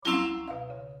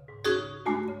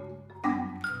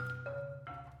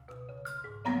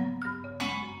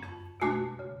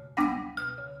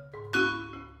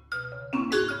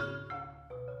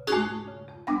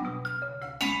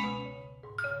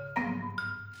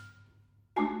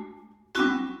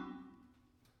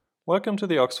Welcome to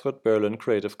the Oxford-Berlin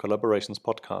Creative Collaborations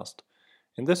podcast.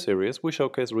 In this series, we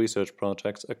showcase research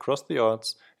projects across the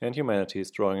arts and humanities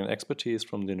drawing on expertise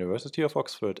from the University of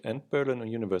Oxford and Berlin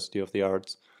University of the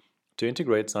Arts to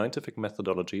integrate scientific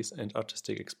methodologies and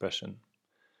artistic expression.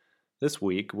 This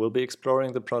week, we'll be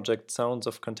exploring the project Sounds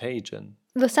of Contagion.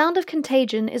 The Sound of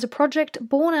Contagion is a project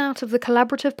born out of the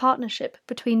collaborative partnership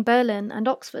between Berlin and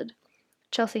Oxford.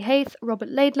 Chelsea Hayth, Robert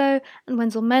Laidlow, and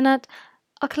Wenzel Mennert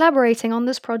are collaborating on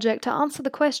this project to answer the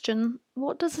question,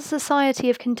 what does a society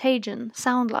of contagion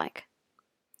sound like?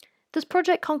 This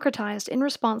project concretized in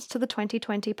response to the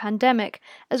 2020 pandemic,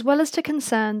 as well as to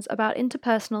concerns about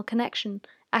interpersonal connection,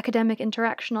 academic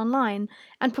interaction online,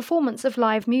 and performance of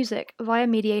live music via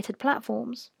mediated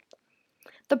platforms.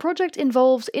 The project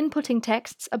involves inputting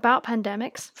texts about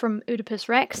pandemics, from Oedipus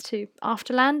Rex to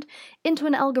Afterland, into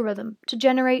an algorithm to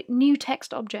generate new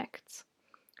text objects.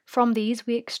 From these,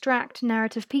 we extract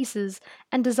narrative pieces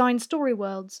and design story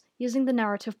worlds using the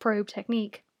narrative probe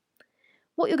technique.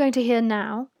 What you're going to hear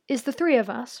now is the three of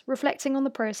us reflecting on the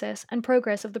process and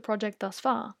progress of the project thus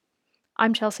far.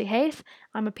 I'm Chelsea Hayth.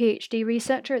 I'm a PhD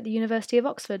researcher at the University of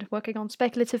Oxford, working on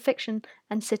speculative fiction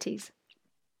and cities.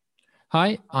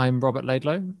 Hi, I'm Robert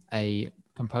Laidlow, a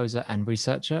composer and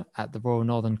researcher at the Royal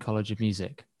Northern College of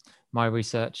Music. My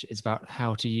research is about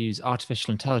how to use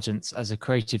artificial intelligence as a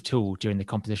creative tool during the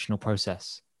compositional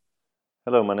process.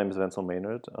 Hello, my name is Wenzel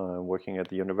Mennert. I'm working at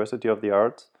the University of the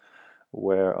Arts,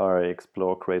 where I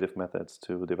explore creative methods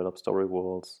to develop story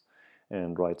worlds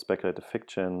and write speculative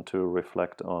fiction to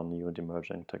reflect on new and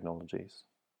emerging technologies.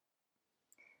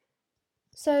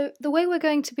 So the way we're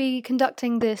going to be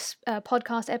conducting this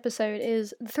podcast episode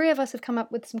is the three of us have come up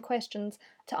with some questions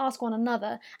to ask one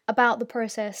another about the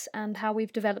process and how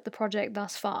we've developed the project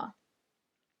thus far.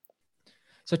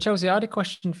 So Chelsea, I had a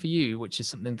question for you, which is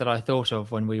something that I thought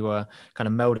of when we were kind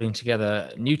of melding together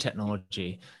new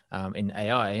technology in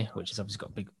AI, which has obviously got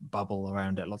a big bubble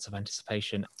around it, lots of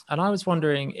anticipation. And I was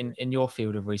wondering in your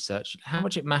field of research, how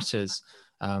much it matters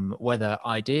whether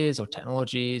ideas or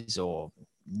technologies or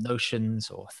notions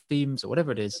or themes or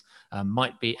whatever it is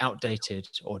might be outdated,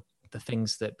 or the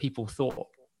things that people thought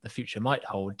the future might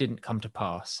hold didn't come to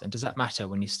pass. And does that matter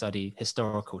when you study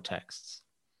historical texts?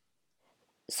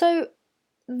 So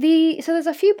there's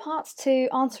a few parts to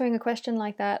answering a question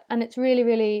like that, and it's a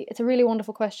really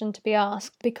wonderful question to be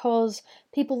asked, because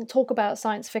people talk about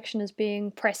science fiction as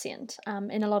being prescient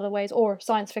in a lot of ways, or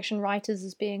science fiction writers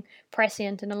as being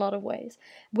prescient in a lot of ways.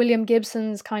 William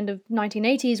Gibson's kind of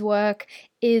 1980s work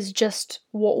is just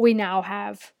what we now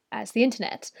have as the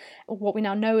internet, or what we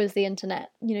now know as the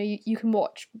internet. You know, you can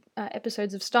watch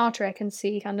episodes of Star Trek and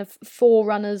see kind of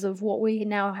forerunners of what we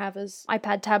now have as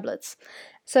iPad tablets.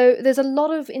 So there's a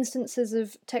lot of instances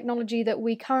of technology that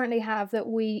we currently have that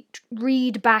we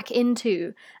read back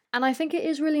into. And I think it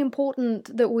is really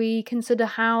important that we consider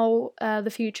how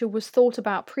the future was thought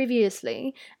about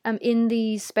previously in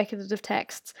these speculative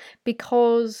texts,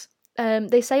 because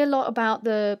they say a lot about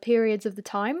the periods of the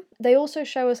time. They also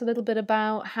show us a little bit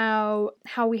about how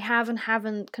we have and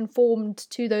haven't conformed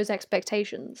to those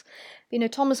expectations. You know,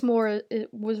 Thomas More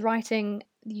was writing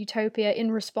Utopia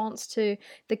in response to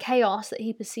the chaos that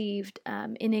he perceived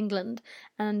in England,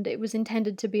 and it was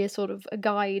intended to be a sort of a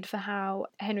guide for how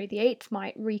Henry VIII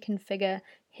might reconfigure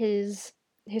his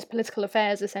political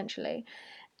affairs, essentially.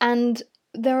 And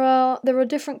there are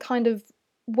different kind of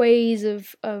ways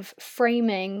of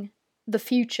framing the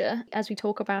future as we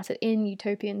talk about it in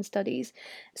utopian studies.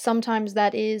 Sometimes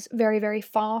that is very, very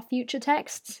far future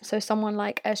texts. So someone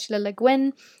like Ursula Le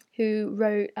Guin, who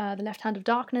wrote The Left Hand of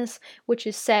Darkness, which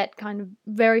is set kind of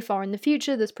very far in the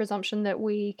future. There's presumption that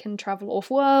we can travel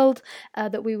off-world,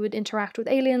 that we would interact with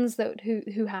aliens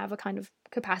who have a kind of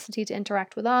capacity to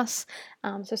interact with us,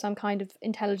 so some kind of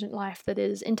intelligent life that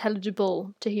is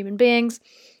intelligible to human beings.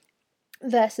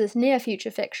 Versus near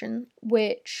future fiction,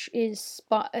 which is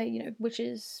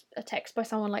a text by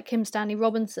someone like Kim Stanley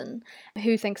Robinson,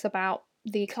 who thinks about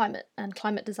the climate and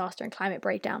climate disaster and climate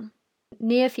breakdown.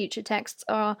 Near future texts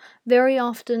are very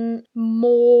often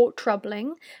more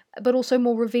troubling, but also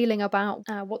more revealing about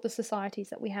what the societies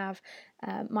that we have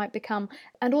might become.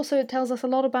 And also it tells us a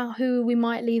lot about who we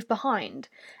might leave behind.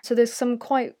 So there's some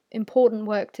quite important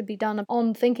work to be done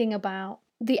on thinking about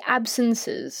the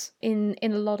absences in a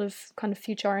lot of kind of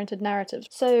future-oriented narratives.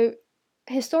 So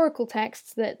historical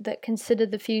texts that consider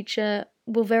the future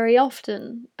will very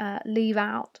often leave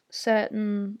out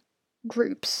certain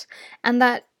groups, and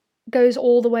that goes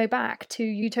all the way back to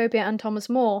Utopia and Thomas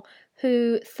More,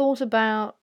 who thought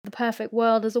about the perfect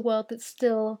world as a world that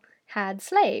still had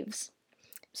slaves.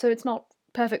 So it's not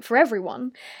perfect for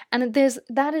everyone. And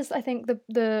that is, I think,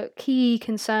 the key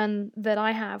concern that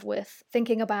I have with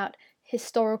thinking about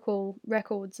historical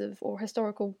records or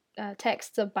historical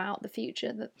texts about the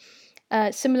future.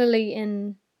 That similarly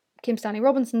in Kim Stanley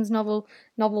Robinson's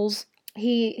novels,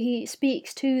 he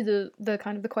speaks to the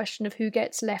kind of the question of who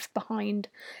gets left behind,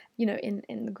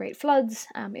 in the great floods,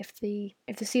 if the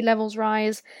sea levels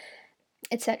rise,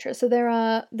 etc. So there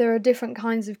are different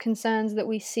kinds of concerns that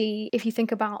we see if you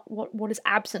think about what is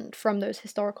absent from those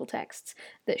historical texts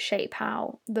that shape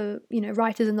how the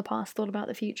writers in the past thought about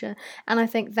the future. And I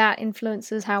think that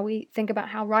influences how we think about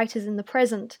how writers in the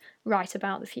present write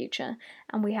about the future.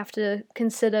 And we have to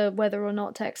consider whether or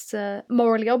not texts are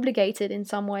morally obligated in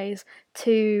some ways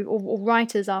or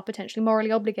writers are potentially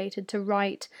morally obligated to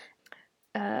write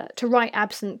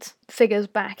absent figures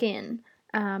back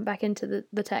into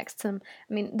the texts. I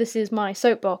mean, this is my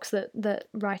soapbox that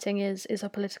writing is a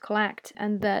political act,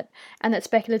 and that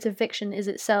speculative fiction is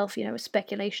itself, a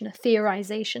speculation, a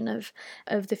theorization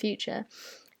of the future,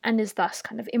 and is thus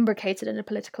kind of imbricated in a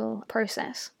political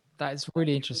process. That is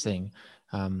really interesting.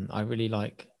 I really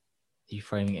like you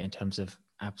framing it in terms of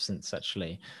absence,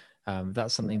 actually.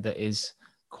 That's something that is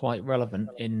quite relevant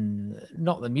in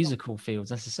not the musical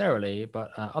fields necessarily,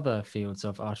 but other fields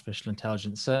of artificial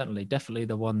intelligence, certainly, definitely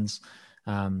the ones,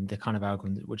 the kind of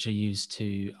algorithms which are used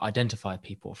to identify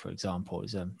people, for example,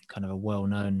 is a kind of a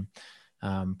well-known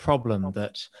problem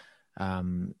that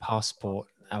passport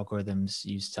algorithms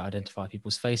used to identify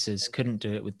people's faces couldn't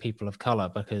do it with people of color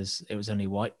because it was only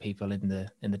white people in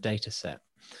the data set.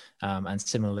 And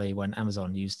similarly, when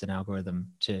Amazon used an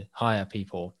algorithm to hire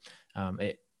people,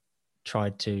 it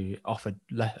tried to offer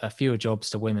fewer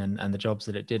jobs to women, and the jobs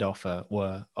that it did offer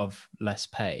were of less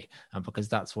pay, because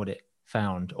that's what it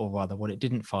found, or rather what it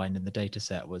didn't find in the data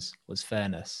set was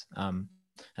fairness.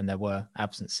 And there were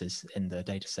absences in the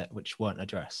data set which weren't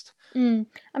addressed. I mean,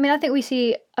 I think we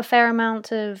see a fair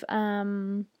amount of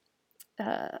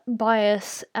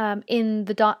bias in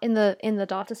the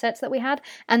data sets that we had,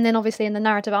 and then obviously in the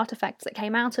narrative artifacts that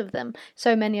came out of them.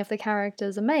 So many of the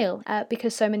characters are male,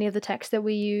 because so many of the texts that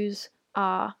we use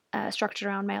are structured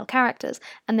around male characters.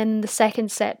 And then in the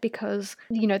second set, because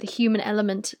the human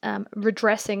element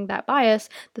redressing that bias,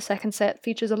 the second set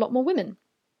features a lot more women.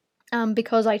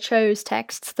 Because I chose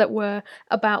texts that were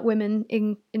about women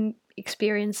in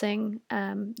experiencing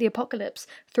the apocalypse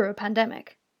through a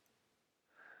pandemic.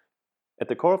 At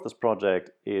the core of this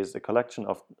project is a collection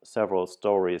of several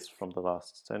stories from the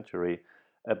last century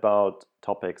about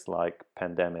topics like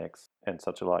pandemics and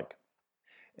such alike.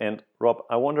 And Rob,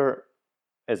 I wonder,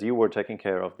 as you were taking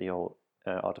care of the whole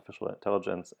artificial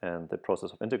intelligence and the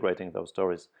process of integrating those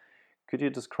stories, could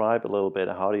you describe a little bit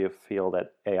how do you feel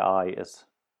that AI is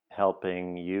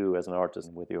helping you as an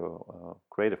artist with your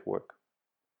creative work?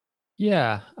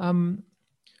 Yeah.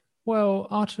 Well,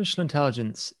 artificial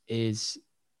intelligence is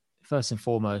first and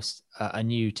foremost a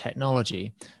new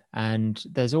technology, and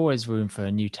there's always room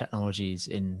for new technologies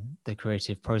in the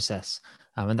creative process,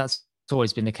 and that's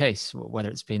always been the case, whether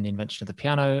it's been the invention of the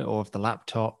piano or of the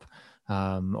laptop,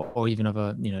 or even of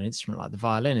an instrument like the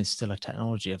violin is still a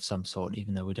technology of some sort,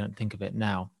 even though we don't think of it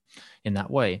now in that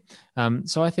way.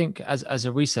 So I think as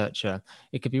a researcher,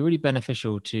 it could be really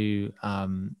beneficial to,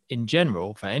 in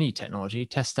general, for any technology,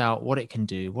 test out what it can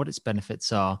do, what its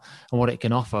benefits are, and what it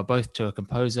can offer both to a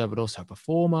composer, but also a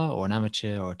performer or an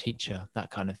amateur or a teacher, that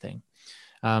kind of thing.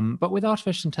 But with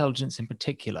artificial intelligence in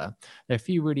particular, there are a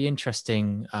few really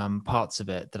interesting parts of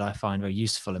it that I find very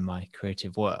useful in my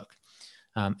creative work.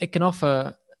 It can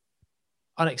offer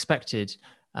unexpected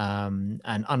and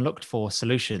unlooked for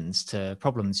solutions to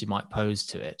problems you might pose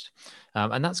to it.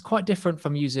 And that's quite different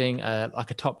from using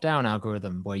like a top-down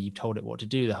algorithm where you told it what to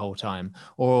do the whole time,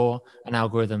 or an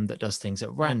algorithm that does things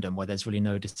at random where there's really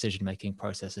no decision-making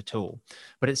process at all.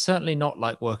 But it's certainly not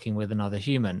like working with another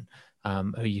human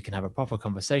who you can have a proper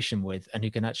conversation with and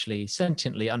who can actually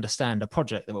sentiently understand a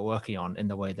project that we're working on in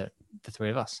the way that the three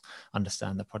of us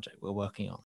understand the project we're working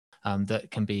on. That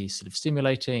can be sort of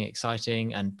stimulating,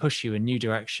 exciting, and push you in new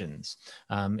directions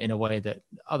in a way that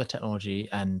other technology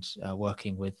and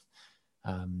working with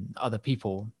other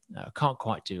people can't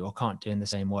quite do, or can't do in the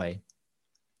same way.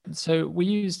 So we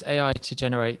used AI to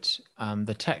generate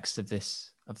the text of this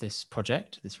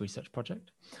project, this research project,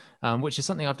 which is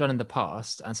something I've done in the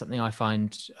past and something I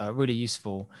find really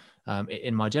useful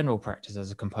in my general practice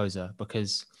as a composer,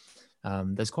 because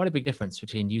there's quite a big difference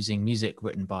between using music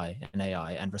written by an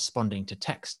AI and responding to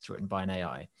text written by an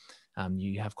AI.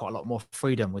 You have quite a lot more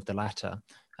freedom with the latter,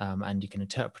 and you can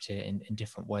interpret it in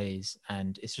different ways,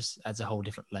 and it just adds a whole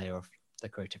different layer of the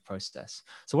creative process.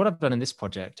 So what I've done in this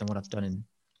project, and what I've done in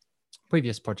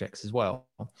previous projects as well,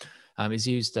 is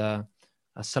used a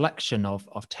selection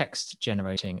of text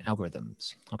generating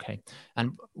algorithms. Okay,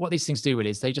 and what these things do really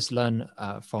is they just learn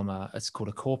from it's called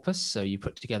a corpus. So you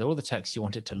put together all the text you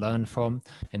want it to learn from.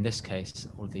 In this case,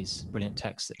 all of these brilliant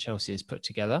texts that Chelsea has put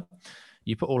together.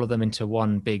 You put all of them into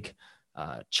one big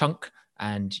chunk,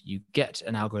 and you get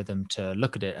an algorithm to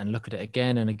look at it and look at it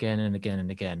again and again and again and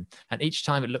again. And each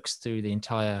time it looks through the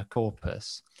entire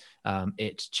corpus,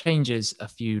 it changes a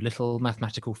few little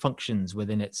mathematical functions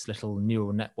within its little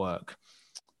neural network,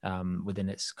 within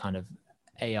its kind of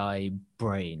AI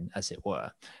brain, as it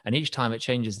were. And each time it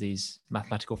changes these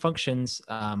mathematical functions,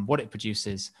 what it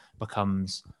produces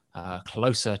becomes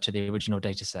closer to the original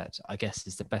data set, I guess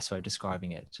is the best way of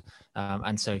describing it.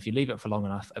 And so if you leave it for long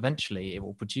enough, eventually it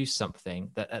will produce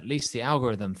something that at least the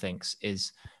algorithm thinks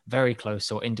is very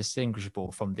close or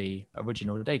indistinguishable from the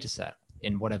original data set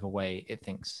in whatever way it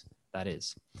thinks that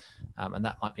is. And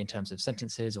that might be in terms of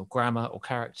sentences or grammar or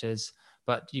characters.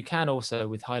 But you can also,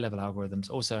 with high-level algorithms,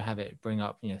 also have it bring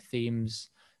up, themes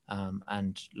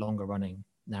and longer-running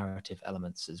narrative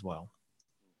elements as well.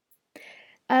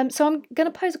 So I'm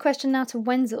going to pose a question now to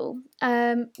Wenzel.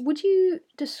 Would you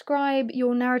describe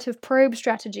your narrative probe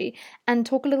strategy and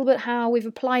talk a little bit how we've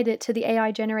applied it to the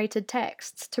AI-generated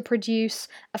texts to produce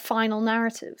a final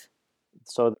narrative?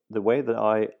 So the way that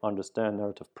I understand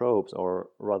narrative probes, or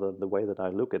rather the way that I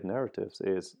look at narratives,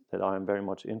 is that I'm very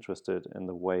much interested in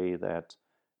the way that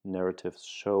narratives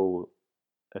show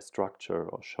a structure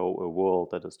or show a world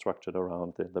that is structured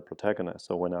around the protagonist.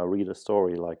 So when I read a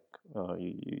story, like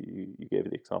you gave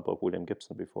the example of William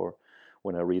Gibson before,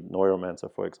 when I read Neuromancer,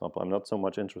 for example, I'm not so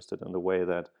much interested in the way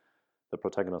that the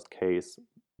protagonist case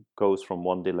goes from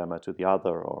one dilemma to the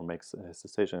other or makes his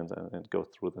decisions and goes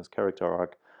through this character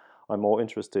arc. I'm more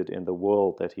interested in the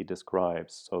world that he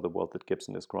describes, so the world that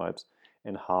Gibson describes,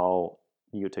 and how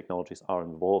new technologies are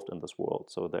involved in this world.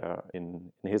 So there,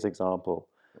 in his example,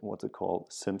 what's it called?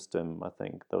 SimStim, I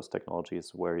think. Those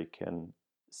technologies where you can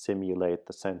simulate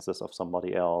the senses of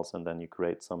somebody else, and then you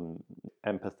create some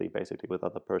empathy basically with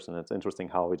other person. It's interesting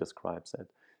how he describes it.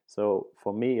 So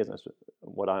for me,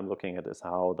 what I'm looking at is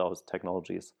how those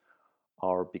technologies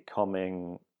are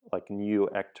becoming like new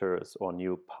actors or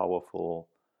new powerful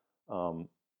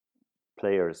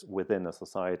players within a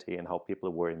society, and how people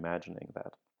were imagining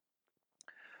that.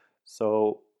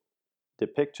 So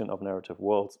depiction of narrative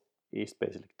worlds is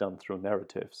basically done through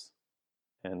narratives.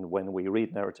 And when we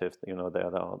read narratives,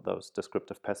 there are those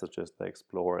descriptive passages that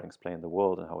explore and explain the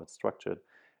world and how it's structured.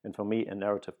 And for me, a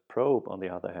narrative probe, on the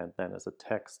other hand, then is a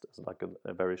text, is like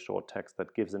a very short text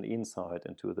that gives an insight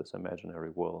into this imaginary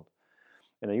world.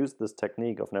 And I use this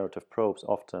technique of narrative probes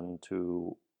often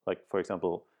to, like, for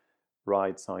example,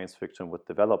 write science fiction with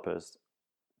developers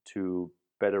to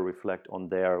better reflect on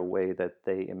their way that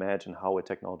they imagine how a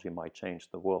technology might change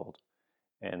the world,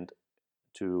 and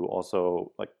to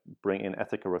also like bring in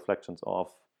ethical reflections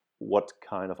of what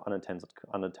kind of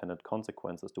unintended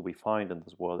consequences do we find in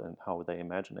this world and how they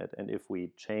imagine it. And if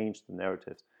we change the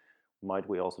narratives, might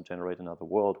we also generate another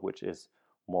world which is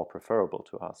more preferable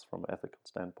to us from an ethical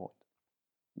standpoint?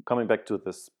 Coming back to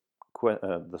this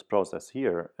process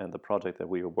here and the project that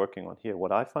we are working on here,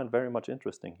 what I find very much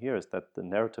interesting here is that the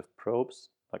narrative probes,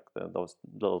 like those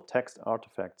little text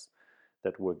artifacts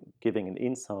that were giving an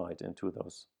insight into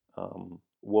those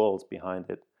worlds behind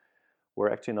it,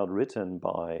 were actually not written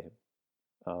by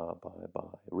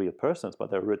real persons, but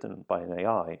they're written by an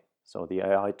AI. So the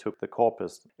AI took the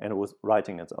corpus and it was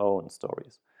writing its own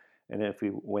stories. And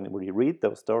when we read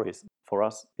those stories, for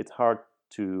us, it's hard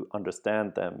to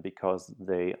understand them because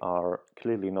they are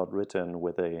clearly not written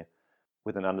with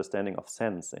an understanding of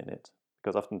sense in it,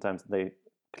 because oftentimes they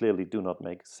clearly do not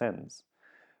make sense.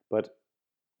 But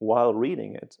while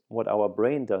reading it, what our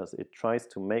brain does, it tries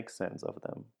to make sense of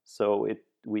them. So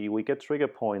we get trigger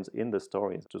points in the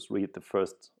stories. Just read the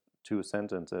first two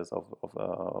sentences of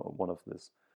one of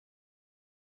this.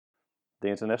 The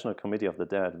International Committee of the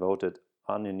Dead voted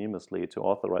unanimously to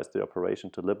authorize the operation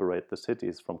to liberate the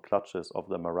cities from clutches of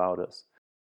the marauders.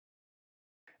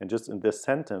 And just in this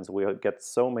sentence, we get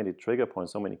so many trigger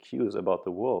points, so many cues about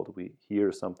the world. We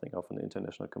hear something of an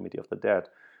International Committee of the Dead.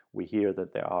 We hear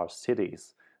that there are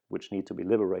cities which need to be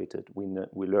liberated.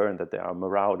 We learn that there are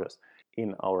marauders.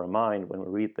 In our mind, when we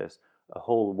read this, a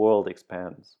whole world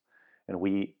expands. And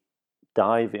we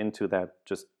dive into that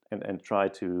and try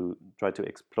to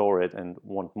explore it and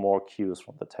want more cues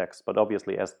from the text. But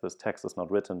obviously, as this text is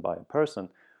not written by a person,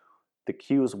 the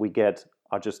cues we get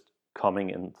are just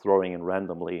coming and throwing in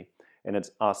randomly, and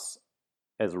it's us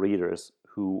as readers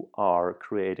who are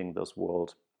creating this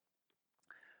world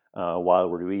while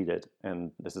we read it.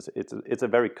 And it's a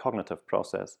very cognitive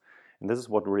process. And this is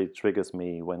what really triggers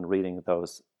me when reading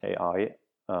those AI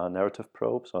narrative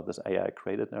probes, or this AI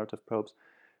created narrative probes,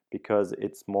 because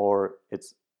it's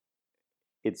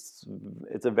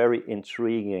a very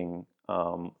intriguing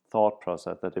thought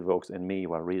process that evokes in me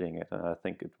while reading it, and I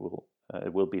think it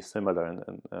will be similar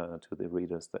to the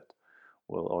readers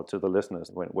or to the listeners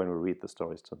when we read the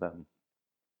stories to them.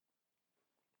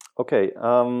 Okay,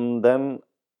 then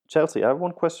Chelsea, I have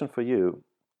one question for you.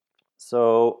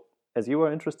 So, as you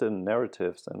are interested in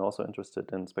narratives and also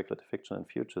interested in speculative fiction and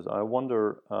futures, I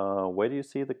wonder where do you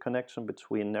see the connection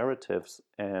between narratives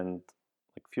and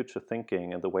like future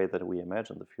thinking and the way that we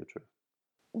imagine the future?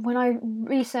 When I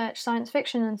research science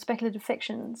fiction and speculative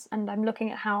fictions, and I'm looking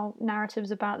at how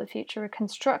narratives about the future are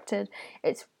constructed,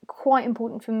 it's quite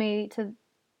important for me to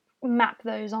map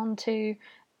those onto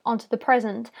the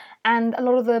present. And a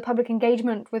lot of the public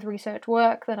engagement with research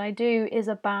work that I do is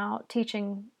about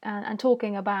teaching and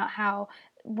talking about how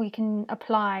we can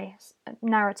apply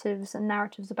narratives and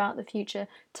narratives about the future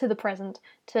to the present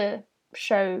to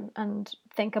show and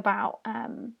think about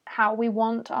how we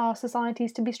want our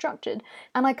societies to be structured.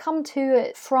 And I come to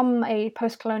it from a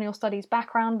post-colonial studies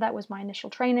background. That was my initial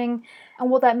training. And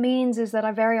what that means is that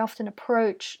I very often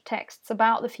approach texts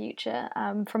about the future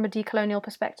from a decolonial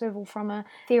perspective or from a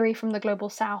theory from the global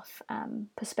south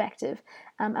perspective.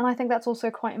 And I think that's also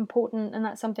quite important, and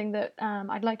that's something that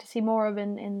I'd like to see more of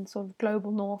in sort of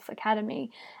global north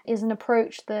academy, is an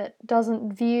approach that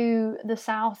doesn't view the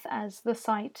south as the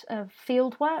site of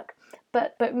field work,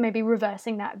 but maybe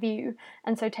reversing that view,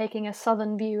 and so taking a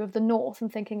southern view of the north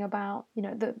and thinking about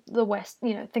the west,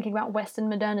 thinking about Western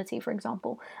modernity, for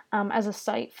example, as a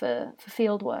site for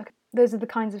field work. Those are the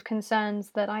kinds of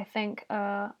concerns that I think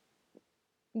are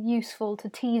useful to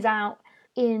tease out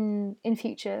in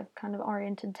future kind of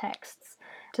oriented texts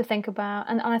to think about,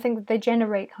 and I think that they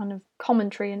generate kind of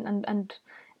commentary and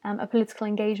a political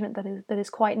engagement that is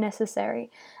quite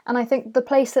necessary. And I think the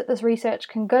place that this research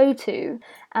can go to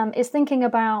is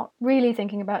really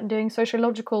thinking about and doing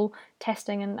sociological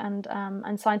testing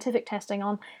and scientific testing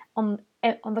on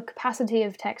the capacity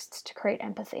of texts to create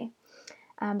empathy.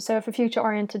 So if a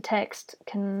future-oriented text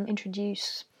can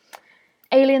introduce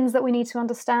aliens that we need to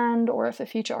understand, or if a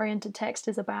future-oriented text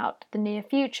is about the near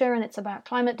future and it's about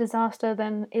climate disaster,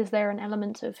 then is there an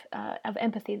element of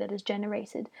empathy that is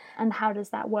generated, and how does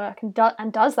that work? And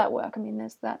does that work? I mean,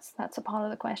 that's a part of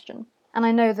the question. And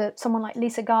I know that someone like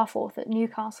Lisa Garforth at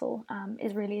Newcastle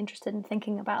is really interested in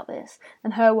thinking about this,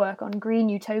 and her work on green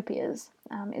utopias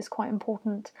is quite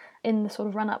important in the sort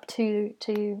of run-up to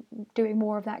doing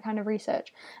more of that kind of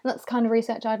research. And that's the kind of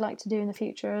research I'd like to do in the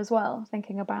future as well,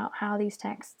 thinking about how these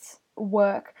texts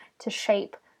work to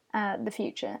shape the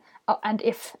future. And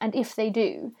if they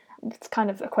do, it's kind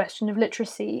of a question of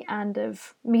literacy and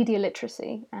of media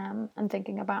literacy, and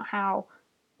thinking about how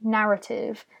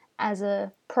narrative as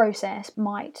a process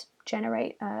might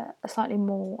generate a slightly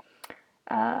more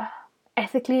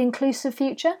ethically inclusive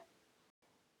future.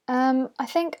 I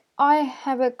think I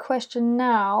have a question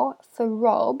now for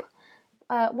Rob.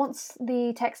 Once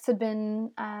the text had been,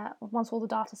 once all the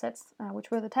data sets, which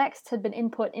were the texts, had been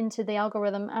input into the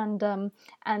algorithm,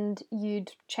 and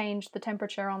you'd changed the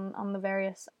temperature on the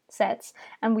various sets,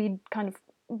 and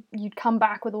you'd come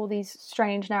back with all these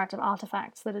strange narrative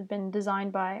artifacts that had been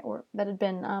designed by, or that had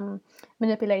been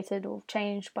manipulated or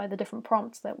changed by the different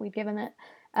prompts that we'd given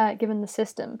the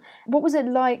system. What was it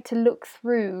like to look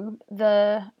through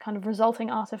the kind of resulting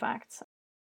artifacts?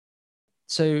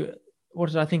 So what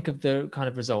did I think of the kind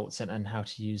of results and how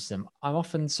to use them? I'm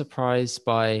often surprised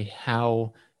by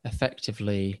how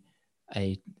effectively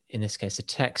in this case, a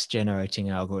text generating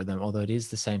algorithm, although it is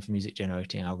the same for music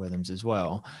generating algorithms as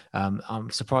well. I'm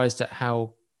surprised at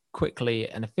how quickly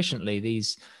and efficiently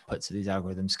these parts of these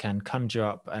algorithms can conjure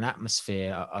up an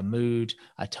atmosphere, a mood,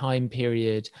 a time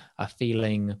period, a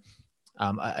feeling,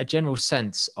 a general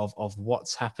sense of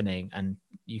what's happening, and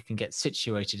you can get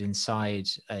situated inside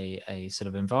a sort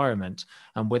of environment,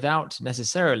 and without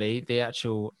necessarily the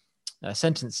actual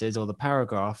sentences or the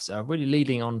paragraphs are really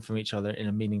leading on from each other in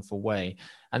a meaningful way.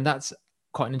 And that's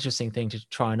quite an interesting thing to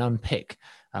try and unpick,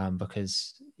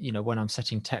 because when I'm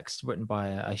setting text written by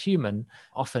a human,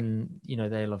 often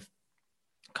they'll have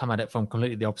come at it from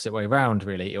completely the opposite way around.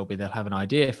 Really, it'll be they'll have an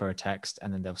idea for a text,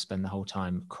 and then they'll spend the whole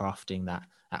time crafting that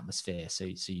atmosphere. So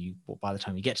you, by the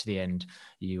time you get to the end,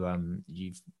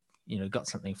 you've got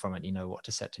something from it. You know what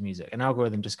to set to music. An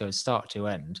algorithm just goes start to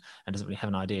end and doesn't really have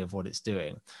an idea of what it's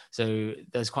doing. So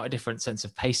there's quite a different sense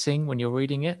of pacing when you're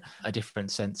reading it, a different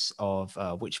sense of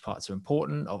which parts are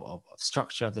important, of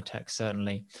structure of the text,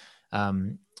 certainly.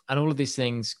 And all of these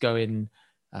things go in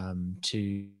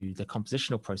to the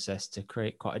compositional process to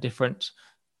create quite a different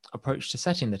approach to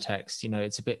setting the text.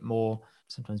 It's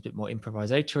sometimes a bit more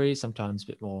improvisatory, sometimes a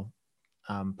bit more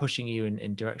pushing you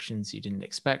in directions you didn't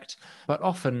expect. But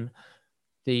often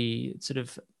the sort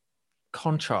of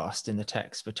contrast in the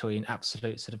text between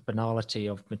absolute sort of banality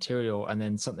of material and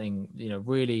then something,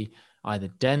 really either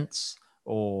dense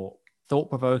or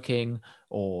thought-provoking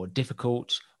or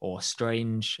difficult or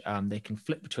strange. They can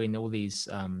flip between all these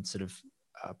sort of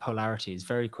polarities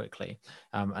very quickly.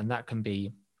 And that can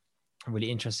be a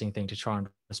really interesting thing to try and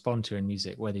respond to in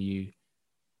music, whether you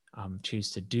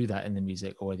choose to do that in the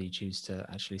music or whether you choose to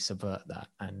actually subvert that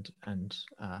and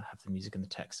have the music and the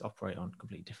text operate on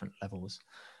completely different levels,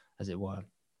 as it were.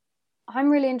 I'm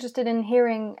really interested in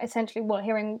hearing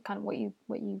kind of what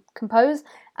you compose,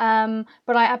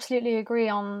 but I absolutely agree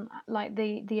on like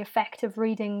the effect of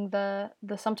reading the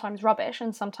sometimes rubbish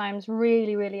and sometimes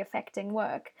really really affecting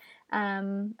work,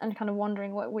 and kind of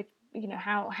wondering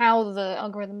how the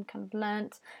algorithm kind of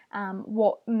learnt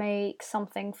what makes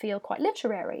something feel quite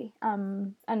literary,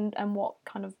 and what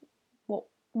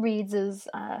reads as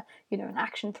an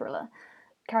action thriller.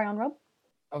 Carry on, Rob.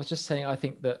 I was just saying, I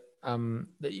think that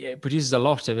it produces a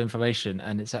lot of information,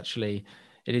 and it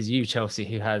is you, Chelsea,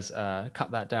 who has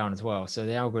cut that down as well. So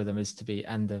the algorithm is to be,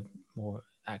 and more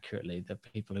accurately, the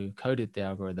people who coded the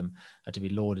algorithm are to be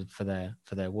lauded for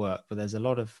their work. But there's a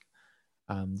lot of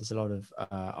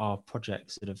our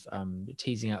projects sort of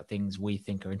teasing out things we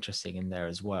think are interesting in there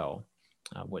as well,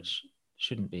 which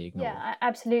shouldn't be ignored. Yeah,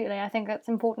 absolutely. I think that's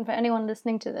important for anyone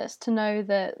listening to this to know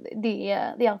that the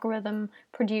algorithm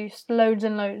produced loads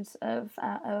and loads of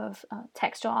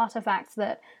textual artifacts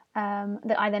that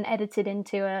I then edited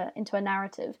into a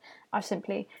narrative. I've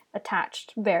simply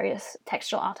attached various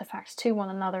textual artifacts to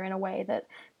one another in a way that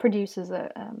produces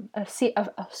a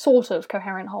sort of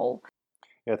coherent whole.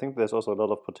 Yeah, I think there's also a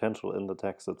lot of potential in the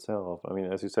text itself. I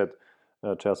mean, as you said,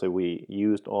 Chelsea, we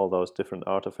used all those different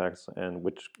artifacts, and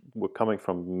which were coming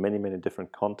from many, many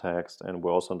different contexts, and were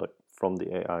also from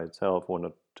the AI itself, were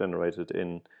not generated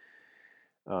in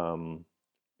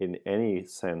any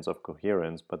sense of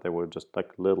coherence, but they were just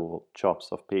like little chops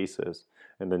of pieces.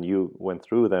 And then you went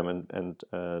through them and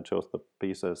chose the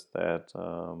pieces that.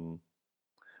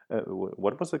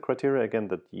 What was the criteria again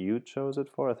that you chose it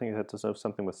for? I think it had to have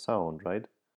something with sound, right?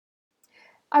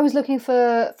 I was looking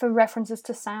for references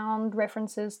to sound,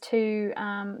 references to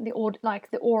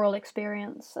the oral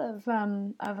experience of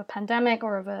a pandemic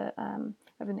or of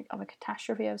a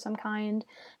catastrophe of some kind,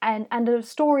 and a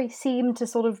story seemed to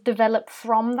sort of develop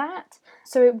from that.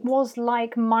 So it was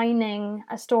like mining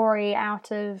a story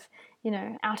out of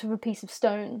a piece of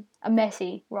stone, a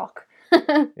messy rock.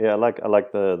 Yeah, I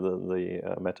like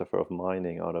the metaphor of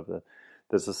mining out of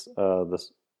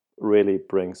this really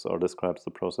brings or describes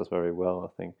the process very well,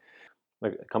 I think.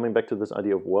 Like coming back to this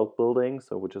idea of world building,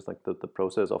 so which is like the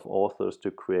process of authors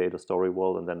to create a story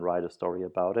world and then write a story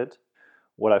about it.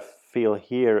 What I feel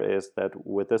here is that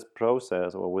with this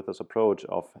process or with this approach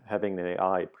of having an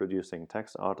AI producing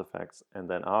text artifacts and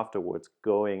then afterwards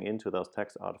going into those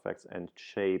text artifacts and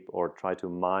shape or try to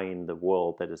mine the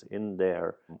world that is in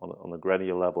there on a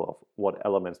granular level of what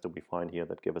elements do we find here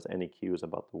that give us any cues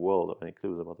about the world or any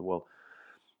clues about the world.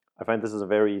 I find this is a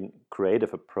very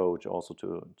creative approach also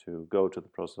to go to the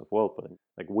process of world building.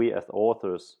 Like we as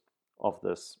authors of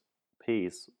this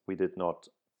piece, we did not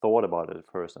thought about it at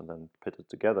first and then put it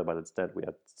together, but instead we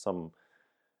had some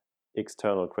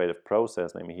external creative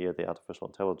process, namely here the artificial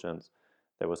intelligence,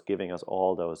 that was giving us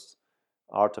all those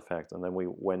artifacts, and then we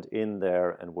went in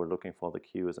there and were looking for the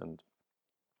cues and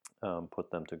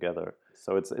put them together.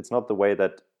 So it's not the way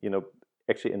that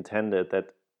actually intended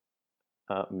that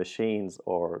machines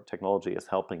or technology is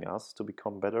helping us to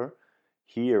become better.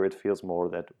 Here it feels more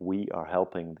that we are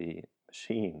helping the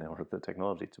machine or the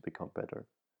technology to become better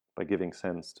by giving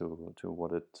sense to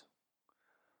what it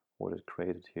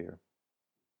created here.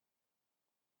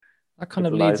 That kind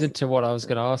of leads into what I was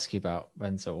going to ask you about,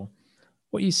 Wenzel.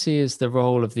 What you see as the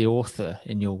role of the author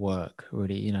in your work,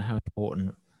 really, how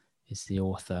important is the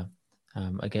author?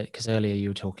 Again, because earlier you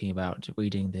were talking about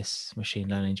reading this machine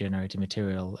learning generated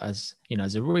material as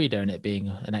a reader and it being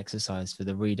an exercise for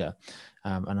the reader.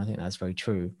 And I think that's very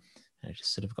true. And it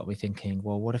just sort of got me thinking,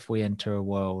 well, what if we enter a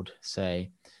world,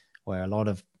 say, where a lot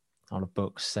of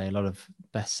books, say a lot of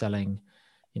best-selling,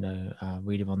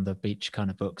 read them on the beach kind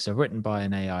of books are written by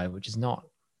an AI, which is not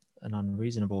an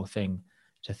unreasonable thing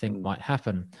to think might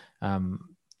happen.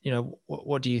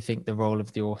 What do you think the role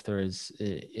of the author is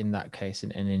in that case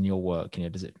and in your work?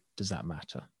 Does that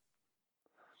matter?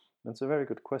 That's a very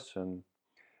good question.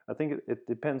 I think it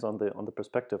depends on the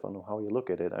perspective on how you look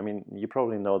at it. I mean, you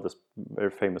probably know this very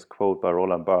famous quote by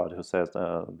Roland Barthes, who says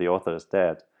the author is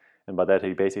dead, and by that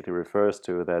he basically refers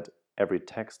to that every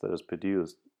text that is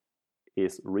produced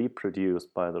is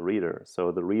reproduced by the reader.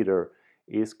 So the reader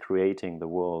is creating the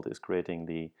world, is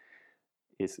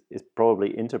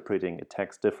probably interpreting a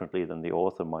text differently than the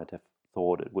author might have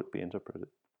thought it would be interpreted.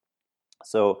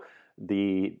 So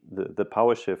the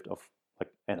power shift of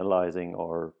like analyzing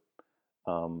or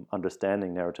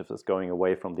understanding narratives is going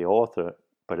away from the author,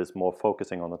 but is more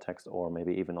focusing on the text or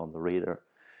maybe even on the reader.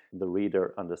 The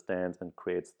reader understands and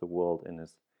creates the world in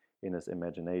his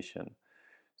imagination.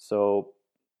 So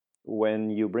when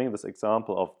you bring this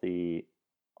example of the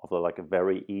like a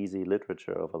very easy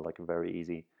literature, of a very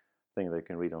easy thing that you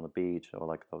can read on the beach, or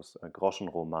like those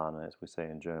Groschenromane, as we say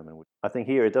in German, I think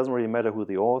here it doesn't really matter who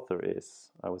the author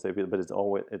is, I would say, but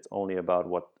it's only about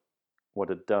what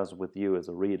it does with you as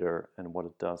a reader and what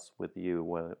it does with you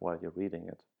while you're reading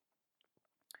it.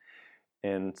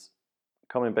 And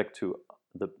coming back to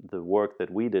the work that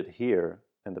we did here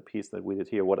and the piece that we did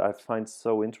here, what I find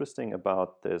so interesting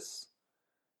about this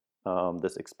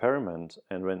experiment,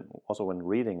 and when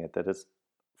reading it, that is,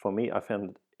 for me, I found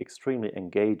it extremely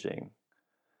engaging.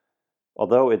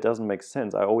 Although it doesn't make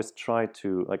sense, I always try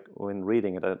to, like when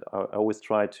reading it, I always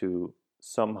try to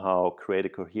somehow create a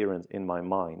coherence in my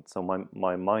mind. So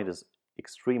my mind is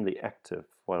extremely active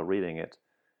while reading it.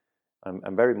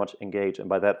 I'm very much engaged, and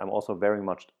by that I'm also very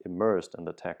much immersed in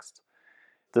the text.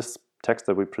 This text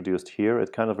that we produced here,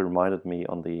 it kind of reminded me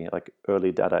on the like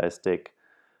early Dadaistic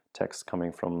text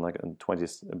coming from like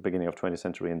beginning of 20th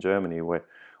century in Germany,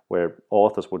 where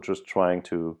authors were just trying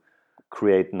to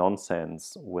create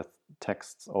nonsense with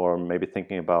texts, or maybe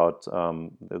thinking about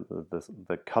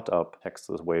the cut-up texts,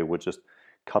 where you were just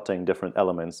cutting different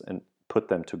elements and put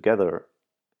them together,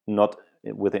 not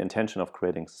with the intention of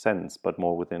creating sense, but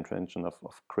more with the intention of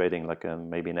creating like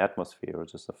maybe an atmosphere or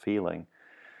just a feeling.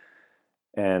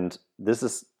 And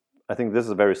I think this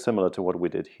is very similar to what we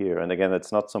did here. And again,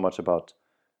 it's not so much about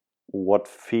what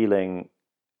feeling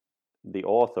the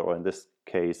author, or in this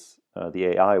case, the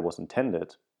AI was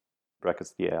intended.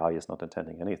 Brackets, the AI is not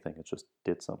intending anything, it just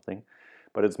did something.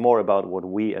 But it's more about what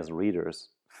we as readers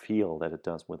feel that it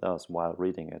does with us while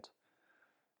reading it.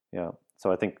 Yeah,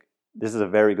 so I think this is a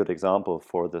very good example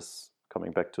for this,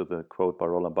 coming back to the quote by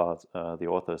Roland Barthes, the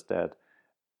author is dead.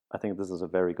 I think this is a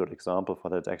very good example for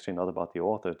that. It's actually not about the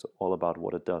author, it's all about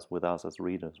what it does with us as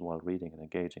readers while reading and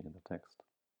engaging in the text.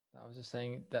 I was just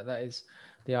saying that is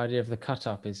the idea of the cut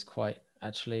up is quite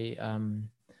actually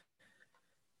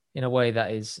in a way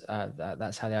that is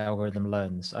that's how the algorithm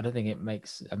learns. I don't think it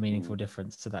makes a meaningful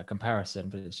difference to that comparison,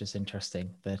 but it's just interesting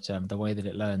that the way that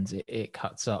it learns, it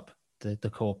cuts up the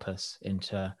corpus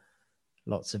into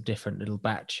lots of different little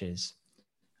batches.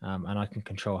 And I can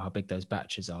control how big those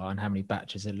batches are and how many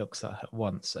batches it looks at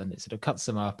once. And it sort of cuts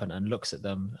them up and looks at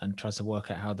them and tries to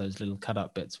work out how those little cut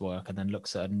up bits work, and then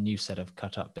looks at a new set of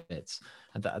cut up bits.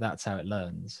 And that's how it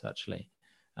learns, actually.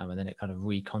 And then it kind of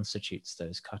reconstitutes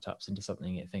those cut ups into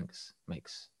something it thinks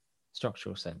makes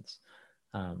structural sense.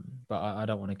 But I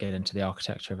don't want to get into the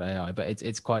architecture of AI, but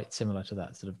it's quite similar to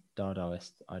that sort of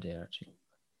Dadaist idea, actually.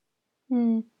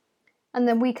 And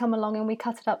then we come along and we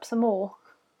cut it up some more.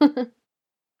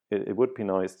 It would be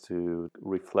nice to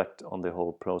reflect on the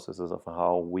whole processes of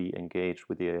how we engage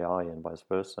with the AI and vice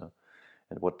versa,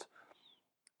 and what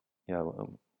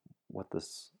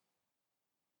this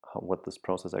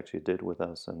process actually did with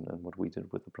us, and what we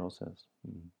did with the process.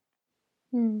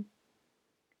 I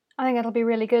think that'll be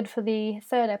really good for the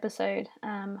third episode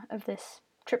of this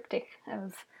triptych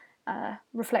of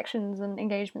reflections and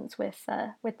engagements with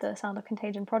the Sound of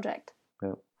Contagion project.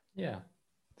 Yeah.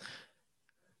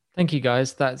 Thank you,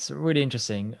 guys. That's really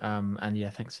interesting. And yeah,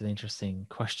 thanks for the interesting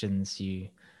questions you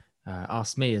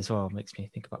asked me as well. It makes me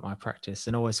think about my practice,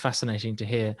 and always fascinating to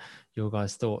hear your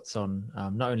guys' thoughts on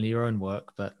not only your own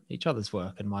work, but each other's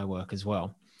work and my work as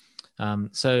well.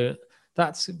 So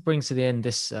that brings to the end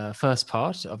this first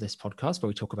part of this podcast, where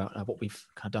we talk about what we've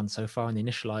kind of done so far and the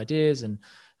initial ideas and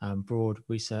broad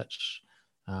research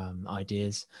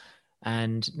ideas.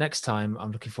 And next time,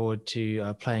 I'm looking forward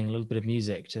to playing a little bit of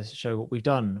music to show what we've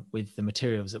done with the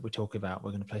materials that we talk about.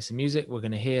 We're going to play some music. We're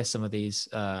going to hear some of these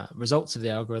results of the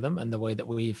algorithm and the way that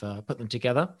we've put them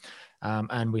together.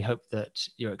 And we hope that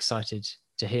you're excited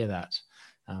to hear that.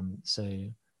 So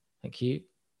thank you,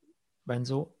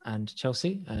 Renzel and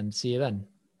Chelsea, and see you then.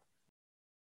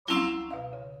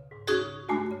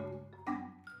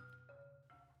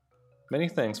 Many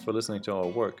thanks for listening to our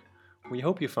work. We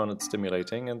hope you found it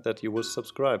stimulating, and that you will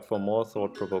subscribe for more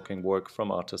thought-provoking work from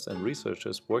artists and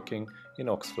researchers working in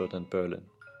Oxford and Berlin.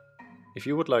 If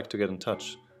you would like to get in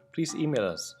touch, please email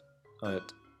us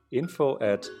at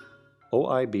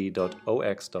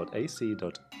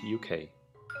info@oib.ox.ac.uk.